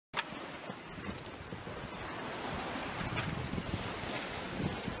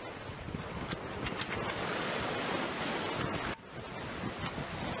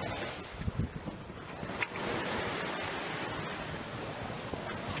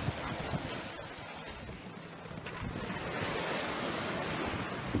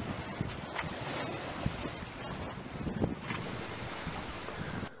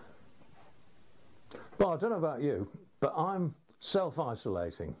Well, I don't know about you, but I'm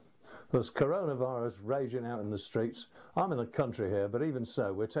self-isolating. There's coronavirus raging out in the streets. I'm in the country here, but even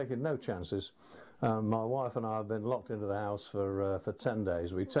so, we're taking no chances. My wife and I have been locked into the house for 10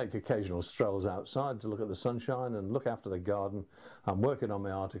 days. We take occasional strolls outside to look at the sunshine and look after the garden. I'm working on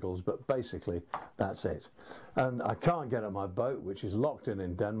my articles, but basically that's it. And I can't get at my boat, which is locked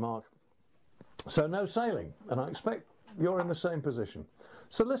in Denmark. So no sailing, and I expect you're in the same position.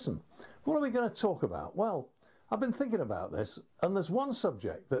 So listen, what are we going to talk about? Well, I've been thinking about this, and there's one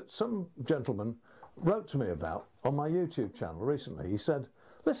subject that some gentleman wrote to me about on my YouTube channel recently. He said,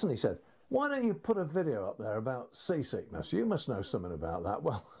 listen, he said, why don't you put a video up there about seasickness? You must know something about that.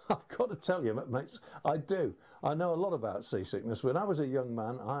 Well, I've got to tell you, mates, I do. I know a lot about seasickness. When I was a young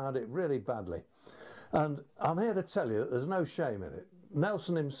man, I had it really badly. And I'm here to tell you that there's no shame in it.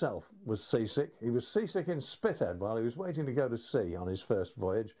 Nelson himself was seasick. He was seasick in Spithead while he was waiting to go to sea on his first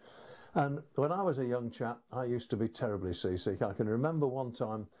voyage. And when I was a young chap, I used to be terribly seasick. I can remember one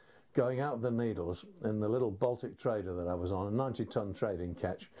time going out of the Needles in the little Baltic trader that I was on, a 90-ton trading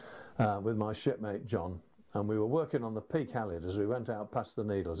ketch, with my shipmate John. And we were working on the Peak Halliard as we went out past the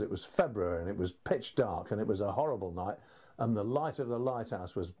Needles. It was February and it was pitch dark and it was a horrible night. And the light of the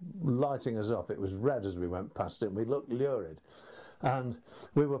lighthouse was lighting us up. It was red as we went past it and we looked lurid. And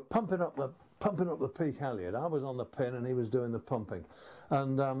we were pumping up the Peak Halliard. I was on the pin and he was doing the pumping.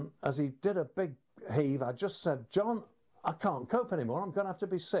 And as he did a big heave, I just said, John, I can't cope anymore. I'm going to have to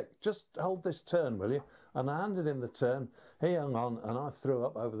be sick. Just hold this turn, will you? And I handed him the turn. He hung on and I threw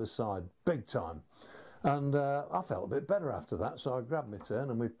up over the side, big time. And I felt a bit better after that, so I grabbed my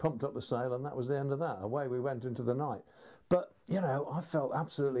turn and we pumped up the sail, and that was the end of that. Away we went into the night. But, you know, I felt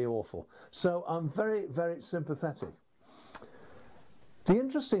absolutely awful. So I'm very, very sympathetic. The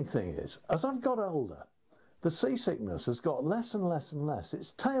interesting thing is, as I've got older, the seasickness has got less and less and less. It's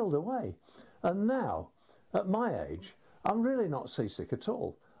tailed away. And now, at my age, I'm really not seasick at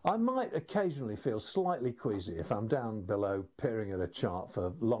all. I might occasionally feel slightly queasy if I'm down below peering at a chart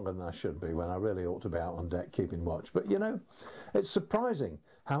for longer than I should be, when I really ought to be out on deck keeping watch. But, you know, it's surprising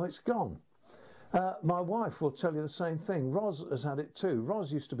how it's gone. My wife will tell you the same thing. Ros has had it too.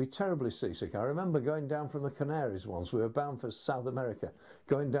 Ros used to be terribly seasick. I remember going down from the Canaries once. We were bound for South America,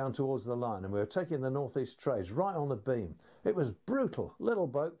 going down towards the line, and we were taking the northeast trades right on the beam. It was brutal. Little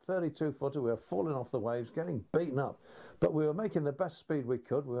boat, 32-footer. We were falling off the waves, getting beaten up. But we were making the best speed we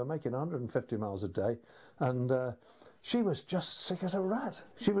could. We were making 150 miles a day. And she was just sick as a rat.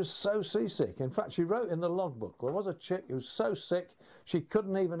 She was so seasick. In fact, she wrote in the logbook, there was a chick who was so sick she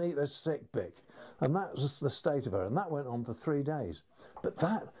couldn't even eat a sick bick. And that was the state of her. And that went on for 3 days. But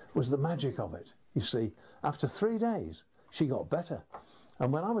that was the magic of it. You see, after 3 days, she got better.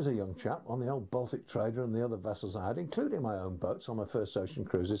 And when I was a young chap on the old Baltic trader and the other vessels I had, including my own boats on my first ocean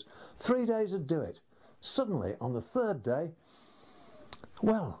cruises, 3 days would do it. Suddenly, on the 3rd day,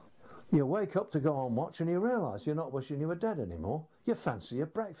 well, you wake up to go on watch and you realise you're not wishing you were dead anymore. You fancy your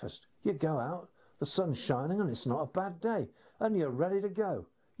breakfast. You go out, the sun's shining and it's not a bad day. And you're ready to go.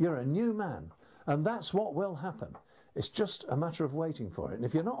 You're a new man. And that's what will happen. It's just a matter of waiting for it. And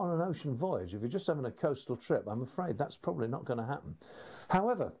if you're not on an ocean voyage, if you're just having a coastal trip, I'm afraid that's probably not going to happen.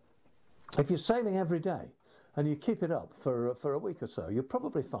 However, if you're sailing every day and you keep it up for a week or so, you'll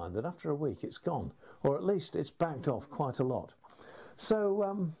probably find that after a week it's gone. Or at least it's backed off quite a lot.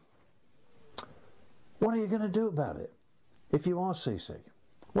 So, what are you going to do about it if you are seasick?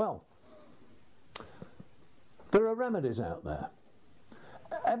 Well, there are remedies out there.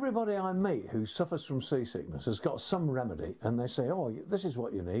 Everybody I meet who suffers from seasickness has got some remedy, and they say, oh, this is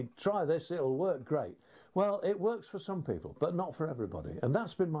what you need, try this, it'll work great. Well, it works for some people, but not for everybody, and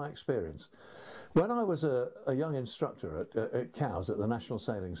that's been my experience. When I was a young instructor at Cowes, at the National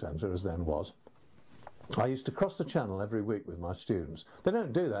Sailing Centre, as then was, I used to cross the channel every week with my students. They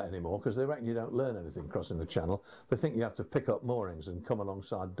don't do that anymore because they reckon you don't learn anything crossing the channel. They think you have to pick up moorings and come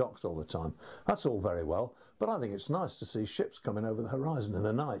alongside docks all the time. That's all very well, but I think it's nice to see ships coming over the horizon in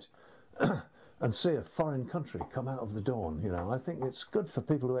the night and see a foreign country come out of the dawn. You know, I think it's good for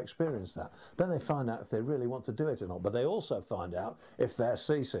people to experience that. Then they find out if they really want to do it or not, but they also find out if they're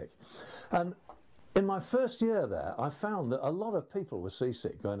seasick. And in my first year there, I found that a lot of people were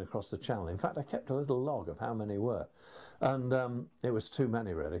seasick going across the channel. In fact, I kept a little log of how many were, and it was too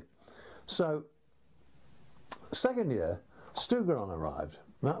many really. So, second year, Stugaron arrived.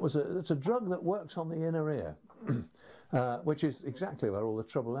 It's a drug that works on the inner ear, which is exactly where all the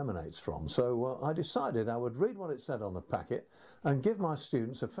trouble emanates from. So I decided I would read what it said on the packet and give my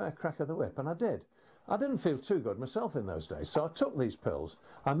students a fair crack of the whip, and I did. I didn't feel too good myself in those days, so I took these pills.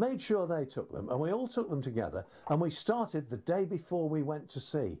 I made sure they took them, and we all took them together, and we started the day before we went to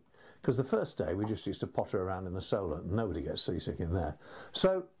sea. because the first day we just used to potter around in the solar and nobody gets seasick in there.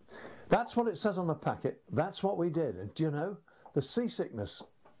 So that's what it says on the packet. That's what we did. And do you know, the seasickness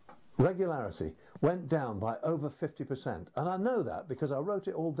regularity went down by over 50%. And I know that because I wrote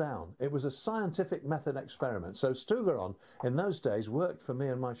it all down. It was a scientific method experiment. So Stugaron in those days worked for me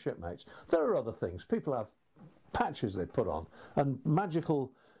and my shipmates. There are other things. People have patches they put on and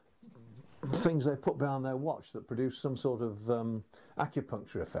magical things they put behind their watch that produce some sort of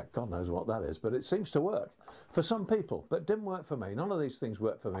acupuncture effect. God knows what that is, but it seems to work for some people, but it didn't work for me. None of these things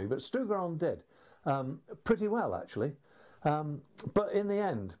worked for me, but Stugaron did pretty well, actually. But in the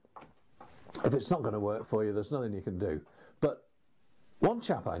end, if it's not going to work for you, there's nothing you can do. But one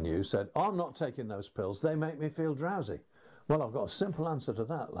chap I knew said, I'm not taking those pills, they make me feel drowsy. Well, I've got a simple answer to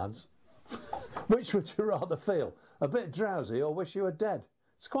that, lads. Which would you rather feel? A bit drowsy or wish you were dead?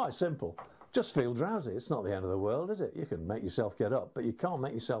 It's quite simple. Just feel drowsy. It's not the end of the world, is it? You can make yourself get up, but you can't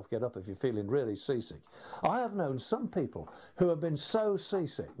make yourself get up if you're feeling really seasick. I have known some people who have been so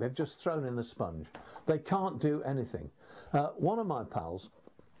seasick, they've just thrown in the sponge. They can't do anything. One of my pals,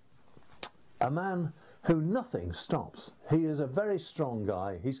 a man who nothing stops. He is a very strong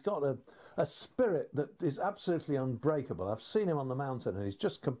guy. He's got a spirit that is absolutely unbreakable. I've seen him on the mountain and he's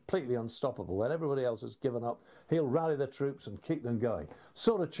just completely unstoppable. When everybody else has given up, he'll rally the troops and keep them going.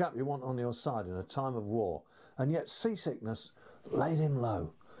 Sort of chap you want on your side in a time of war. And yet seasickness laid him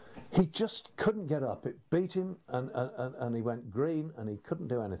low. He just couldn't get up. It beat him and he went green and he couldn't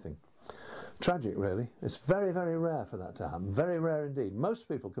do anything. Tragic, really. It's very, very rare for that to happen. Very rare indeed. Most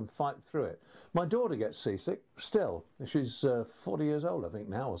people can fight through it. My daughter gets seasick still. She's 40 years old, I think,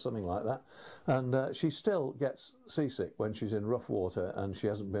 now, or something like that. And she still gets seasick when she's in rough water, and she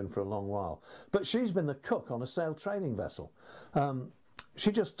hasn't been for a long while. But she's been the cook on a sail training vessel.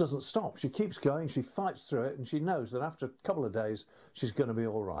 She just doesn't stop. She keeps going, she fights through it, and she knows that after a couple of days she's going to be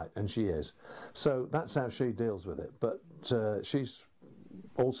all right, and she is. So that's how she deals with it. But she's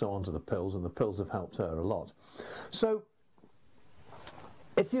also onto the pills, and the pills have helped her a lot. So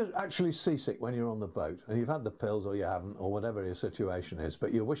if you're actually seasick when you're on the boat and you've had the pills or you haven't, or whatever your situation is,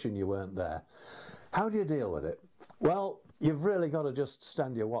 but you're wishing you weren't there, how do you deal with it? Well, you've really got to just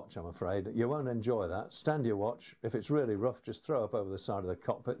stand your watch, I'm afraid. You won't enjoy that. Stand your watch. If it's really rough, just throw up over the side of the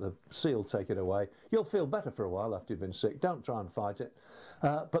cockpit. The sea will take it away. You'll feel better for a while after you've been sick. Don't try and fight it.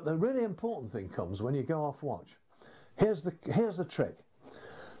 But the really important thing comes when you go off watch. Here's the trick.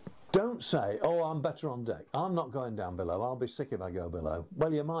 Don't say, oh, I'm better on deck. I'm not going down below. I'll be sick if I go below.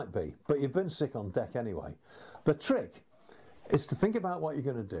 Well, you might be, but you've been sick on deck anyway. The trick is to think about what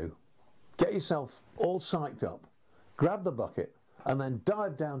you're going to do. Get yourself all psyched up. Grab the bucket and then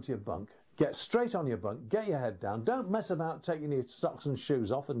dive down to your bunk. Get straight on your bunk. Get your head down. Don't mess about taking your socks and shoes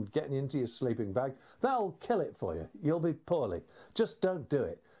off and getting into your sleeping bag. That'll kill it for you. You'll be poorly. Just don't do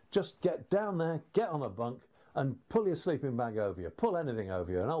it. Just get down there, get on a bunk, and pull your sleeping bag over you. Pull anything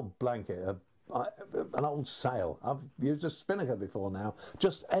over you, an old blanket, an old sail. I've used a spinnaker before now.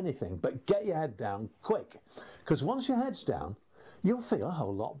 Just anything, but get your head down quick. Because once your head's down, you'll feel a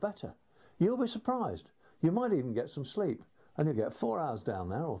whole lot better. You'll be surprised. You might even get some sleep. And you'll get 4 hours down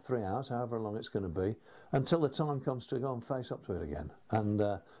there, or 3 hours, however long it's going to be, until the time comes to go and face up to it again. And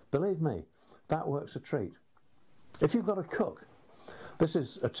believe me, that works a treat. If you've got a cook, this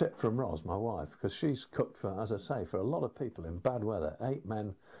is a tip from Ros, my wife, because she's cooked for, as I say, for a lot of people in bad weather, 8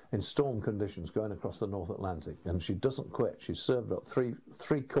 men in storm conditions going across the North Atlantic, and she doesn't quit. She's served up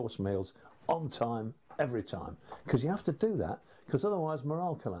three-course meals on time, every time, because you have to do that, because otherwise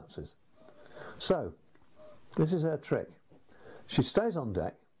morale collapses. So, this is her trick. She stays on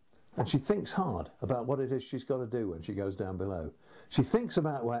deck, and she thinks hard about what it is she's got to do when she goes down below. She thinks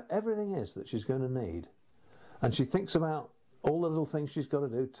about where everything is that she's going to need, and she thinks about all the little things she's got to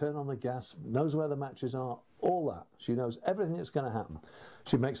do, turn on the gas, knows where the matches are, all that. She knows everything that's going to happen.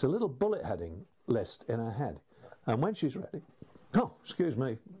 She makes a little bullet heading list in her head. And when she's ready, oh, excuse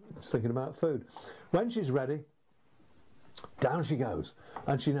me, thinking about food. When she's ready, down she goes.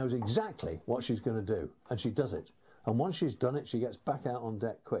 And she knows exactly what she's going to do. And she does it. And once she's done it, she gets back out on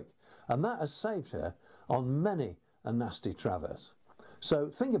deck quick. And that has saved her on many a nasty traverse. So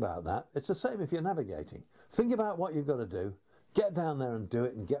think about that. It's the same if you're navigating. Think about what you've got to do. Get down there and do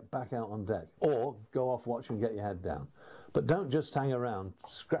it and get back out on deck. Or go off watch and get your head down. But don't just hang around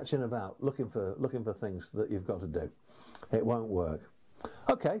scratching about looking for things that you've got to do. It won't work.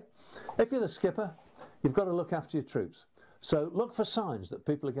 Okay, if you're the skipper, you've got to look after your troops. So look for signs that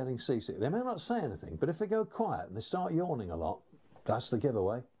people are getting seasick. They may not say anything, but if they go quiet and they start yawning a lot, that's the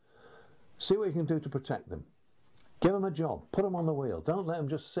giveaway. See what you can do to protect them. Give them a job. Put them on the wheel. Don't let them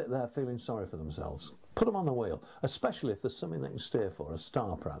just sit there feeling sorry for themselves. Put them on the wheel, especially if there's something they can steer for, a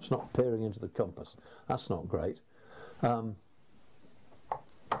star perhaps, not peering into the compass. That's not great.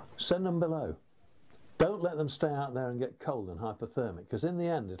 Send them below. Don't let them stay out there and get cold and hypothermic, because in the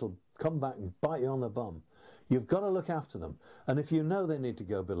end it'll come back and bite you on the bum. You've got to look after them, and if you know they need to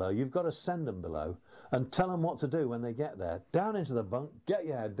go below, you've got to send them below and tell them what to do when they get there. Down into the bunk, get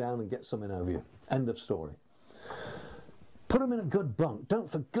your head down and get something over you. End of story. Put them in a good bunk.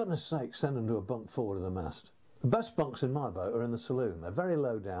 Don't, for goodness sake, send them to a bunk forward of the mast. The best bunks in my boat are in the saloon. They're very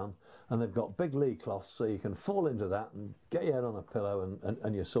low down and they've got big lee cloths so you can fall into that and get your head on a pillow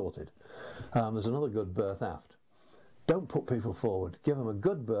and you're sorted. There's another good berth aft. Don't put people forward. Give them a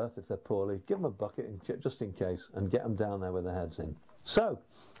good berth if they're poorly. Give them a bucket just in case and get them down there with their heads in. So,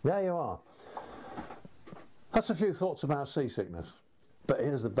 there you are. That's a few thoughts about seasickness. But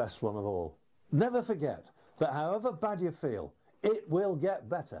here's the best one of all. Never forget that however bad you feel, it will get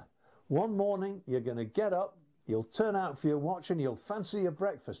better. One morning you're going to get up, you'll turn out for your watch and you'll fancy your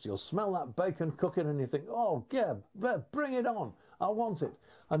breakfast. You'll smell that bacon cooking and you think, oh yeah, bring it on, I want it.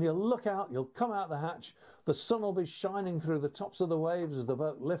 And you'll look out, you'll come out the hatch, the sun will be shining through the tops of the waves as the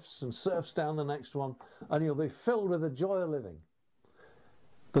boat lifts and surfs down the next one, and you'll be filled with the joy of living.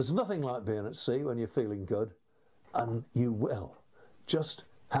 There's nothing like being at sea when you're feeling good, and you will. Just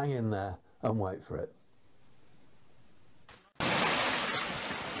hang in there and wait for it.